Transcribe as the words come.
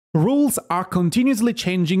Rules are continuously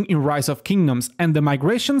changing in Rise of Kingdoms, and the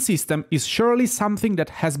migration system is surely something that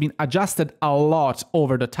has been adjusted a lot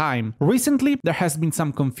over the time. Recently, there has been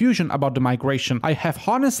some confusion about the migration. I have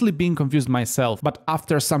honestly been confused myself, but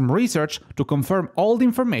after some research to confirm all the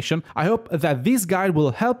information, I hope that this guide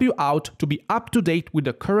will help you out to be up to date with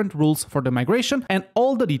the current rules for the migration and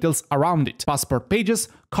all the details around it. Passport pages,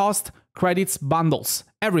 cost, credits, bundles,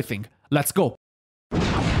 everything. Let's go!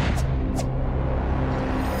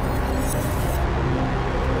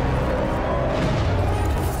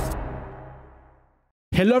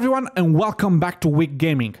 Hello everyone and welcome back to Wick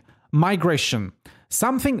Gaming. Migration.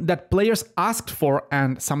 Something that players asked for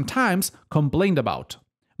and sometimes complained about.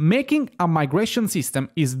 Making a migration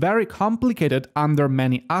system is very complicated under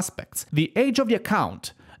many aspects. The age of the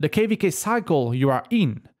account, the KVK cycle you are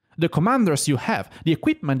in, the commanders you have, the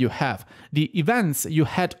equipment you have, the events you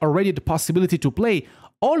had already the possibility to play,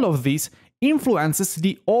 all of this influences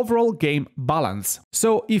the overall game balance.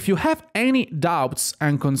 So if you have any doubts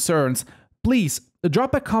and concerns, please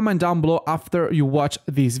drop a comment down below after you watch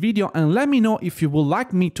this video and let me know if you would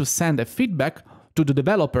like me to send a feedback to the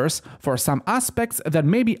developers for some aspects that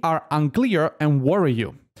maybe are unclear and worry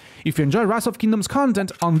you. If you enjoy Rise of Kingdoms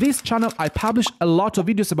content, on this channel I publish a lot of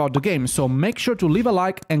videos about the game, so make sure to leave a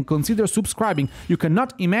like and consider subscribing. You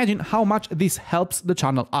cannot imagine how much this helps the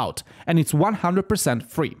channel out, and it's 100%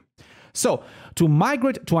 free. So, to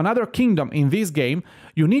migrate to another kingdom in this game,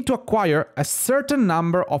 you need to acquire a certain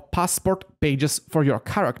number of passport pages for your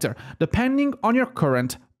character, depending on your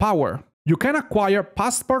current power. You can acquire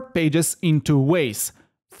passport pages in two ways.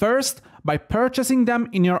 First, by purchasing them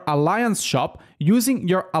in your Alliance shop using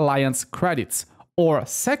your Alliance credits. Or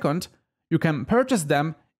second, you can purchase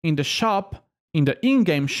them in the shop, in the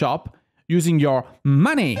in-game shop, using your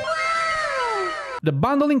money. The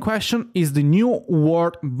bundle in question is the New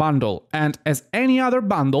World Bundle, and as any other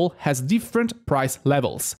bundle, has different price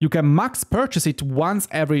levels. You can max purchase it once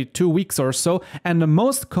every 2 weeks or so, and the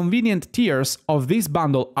most convenient tiers of this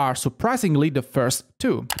bundle are surprisingly the first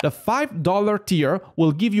two. The $5 tier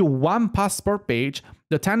will give you 1 passport page,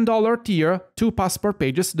 the $10 tier, 2 passport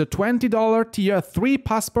pages, the $20 tier, 3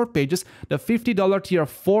 passport pages, the $50 tier,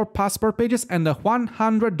 4 passport pages, and the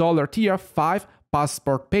 $100 tier, 5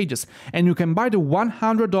 passport pages. And you can buy the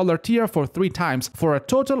 $100 tier for 3 times, for a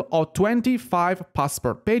total of 25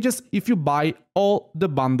 passport pages if you buy all the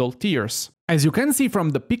bundle tiers. As you can see from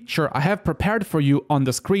the picture I have prepared for you on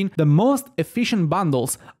the screen, the most efficient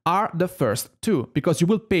bundles are the first two, because you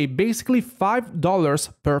will pay basically $5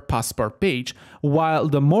 per passport page, while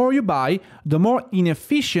the more you buy, the more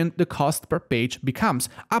inefficient the cost per page becomes,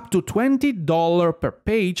 up to $20 per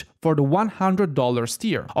page for the $100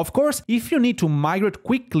 tier. Of course, if you need to migrate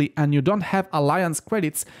quickly and you don't have Alliance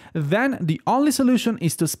credits, then the only solution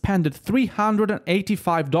is to spend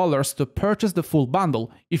 $385 to purchase the full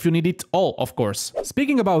bundle, if you need it all, of course.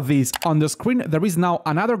 Speaking about this, on the screen there is now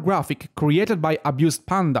another graphic created by Abused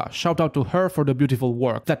Panda, shout out to her for the beautiful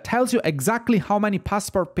work, that tells you exactly how many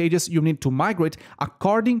passport pages you need to migrate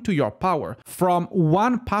according to your power. From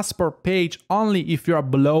 1 passport page only if you are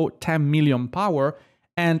below 10 million power,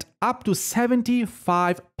 and up to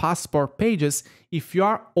 75 passport pages if you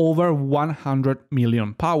are over 100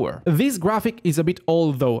 million power. This graphic is a bit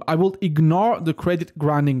old though. I will ignore the credit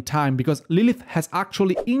granting time because Lilith has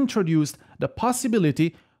actually introduced the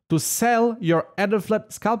possibility to sell your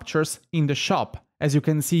Aethelflaed sculptures in the shop, as you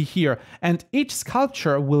can see here, and each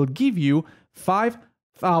sculpture will give you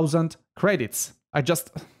 5,000 credits. I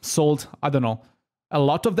just sold, I don't know, a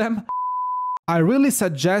lot of them. I really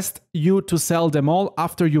suggest you to sell them all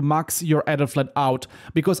after you max your Aethelflaed out,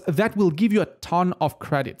 because that will give you a ton of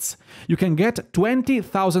credits. You can get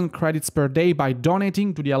 20,000 credits per day by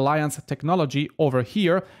donating to the Alliance technology over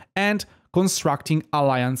here and constructing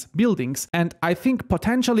Alliance buildings, and I think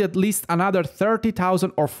potentially at least another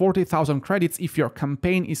 30,000 or 40,000 credits if your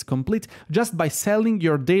campaign is complete just by selling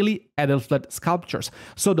your daily Aethelflaed sculptures.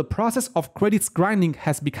 So the process of credits grinding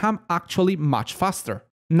has become actually much faster.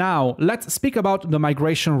 Now, let's speak about the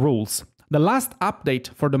migration rules. The last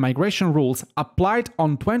update for the migration rules applied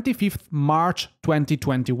on 25th March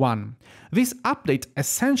 2021. This update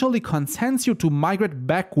essentially consents you to migrate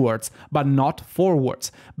backwards, but not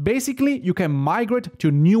forwards. Basically, you can migrate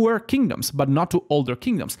to newer kingdoms, but not to older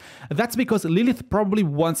kingdoms. That's because Lilith probably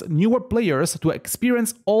wants newer players to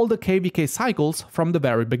experience all the KVK cycles from the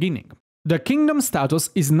very beginning. The kingdom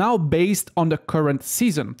status is now based on the current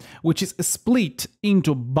season, which is split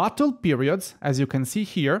into battle periods, as you can see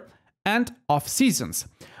here, and off seasons.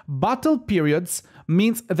 Battle periods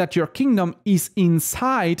means that your kingdom is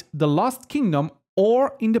inside the Lost Kingdom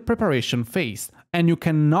or in the preparation phase. and you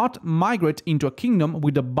cannot migrate into a kingdom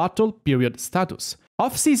with a battle period status.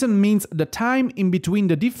 Off-season means the time in between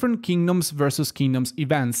the different kingdoms versus kingdoms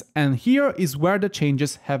events, and here is where the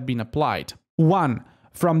changes have been applied. 1.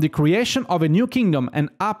 From the creation of a new kingdom and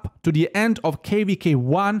up to the end of KVK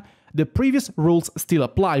 1, the previous rules still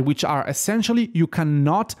apply, which are essentially you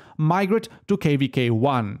cannot migrate to KVK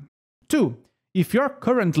 1. 2. If you're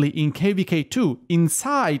currently in KVK 2,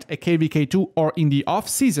 inside a KVK 2 or in the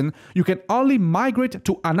off-season, you can only migrate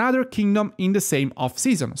to another kingdom in the same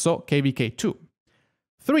off-season, so KVK 2.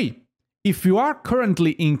 3. If you are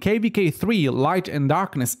currently in KVK 3 Light and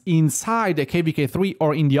Darkness inside a KVK 3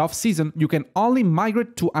 or in the off-season, you can only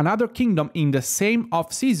migrate to another kingdom in the same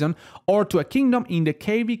off-season or to a kingdom in the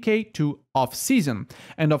KVK 2 off-season.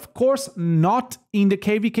 And of course, not in the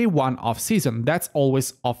KVK 1 off-season, that's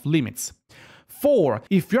always off-limits. 4.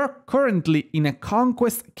 If you're currently in a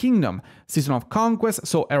Conquest Kingdom, Season of Conquest,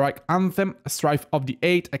 so Heroic Anthem, Strife of the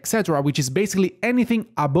Eight, etc., which is basically anything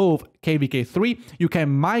above KVK 3, you can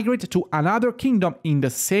migrate to another kingdom in the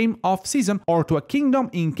same off-season or to a kingdom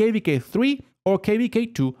in KVK 3 or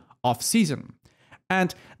KVK 2 off-season.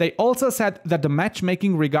 And they also said that the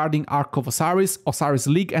matchmaking regarding Ark of Osiris, Osiris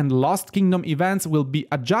League and Lost Kingdom events will be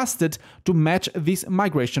adjusted to match this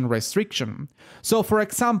migration restriction. So for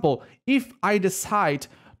example, if I decide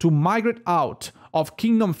to migrate out of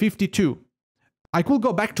Kingdom 52, I could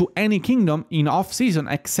go back to any kingdom in off-season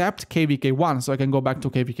except KVK 1, so I can go back to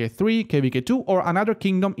KVK 3, KVK 2, or another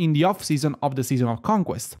kingdom in the off-season of the Season of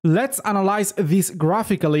Conquest. Let's analyze this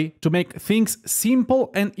graphically to make things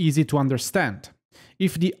simple and easy to understand.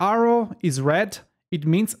 If the arrow is red, it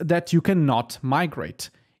means that you cannot migrate.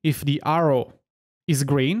 If the arrow is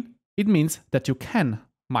green, it means that you can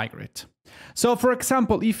migrate. So for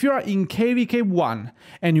example, if you are in KVK 1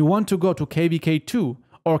 and you want to go to KVK 2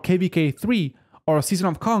 or KVK 3 or Season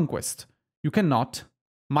of Conquest, you cannot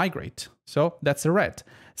migrate. So that's a red.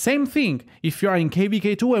 Same thing, if you are in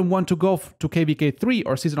KVK 2 and want to go to KVK 3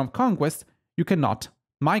 or Season of Conquest, you cannot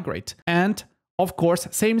migrate. And of course,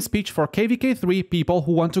 same speech for KVK 3 people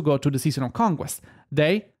who want to go to the Season of Conquest.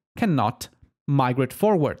 They cannot migrate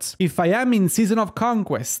forwards. If I am in Season of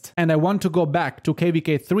Conquest and I want to go back to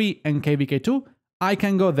KVK 3 and KVK 2, I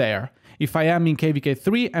can go there. If I am in KVK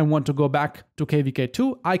 3 and want to go back to KVK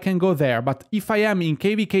 2, I can go there. But if I am in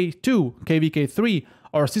KVK 2, KVK 3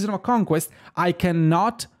 or Season of Conquest, I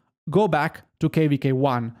cannot go back to KVK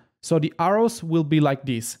 1. So the arrows will be like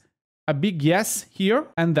this. A big yes here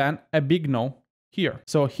and then a big no here.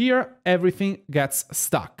 So here everything gets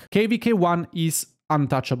stuck. KVK 1 is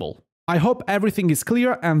untouchable. I hope everything is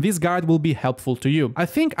clear and this guide will be helpful to you. I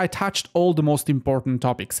think I touched all the most important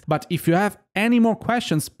topics, but if you have any more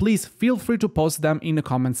questions, please feel free to post them in the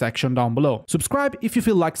comment section down below. Subscribe if you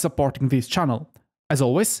feel like supporting this channel. As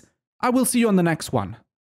always, I will see you on the next one.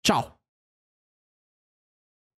 Ciao!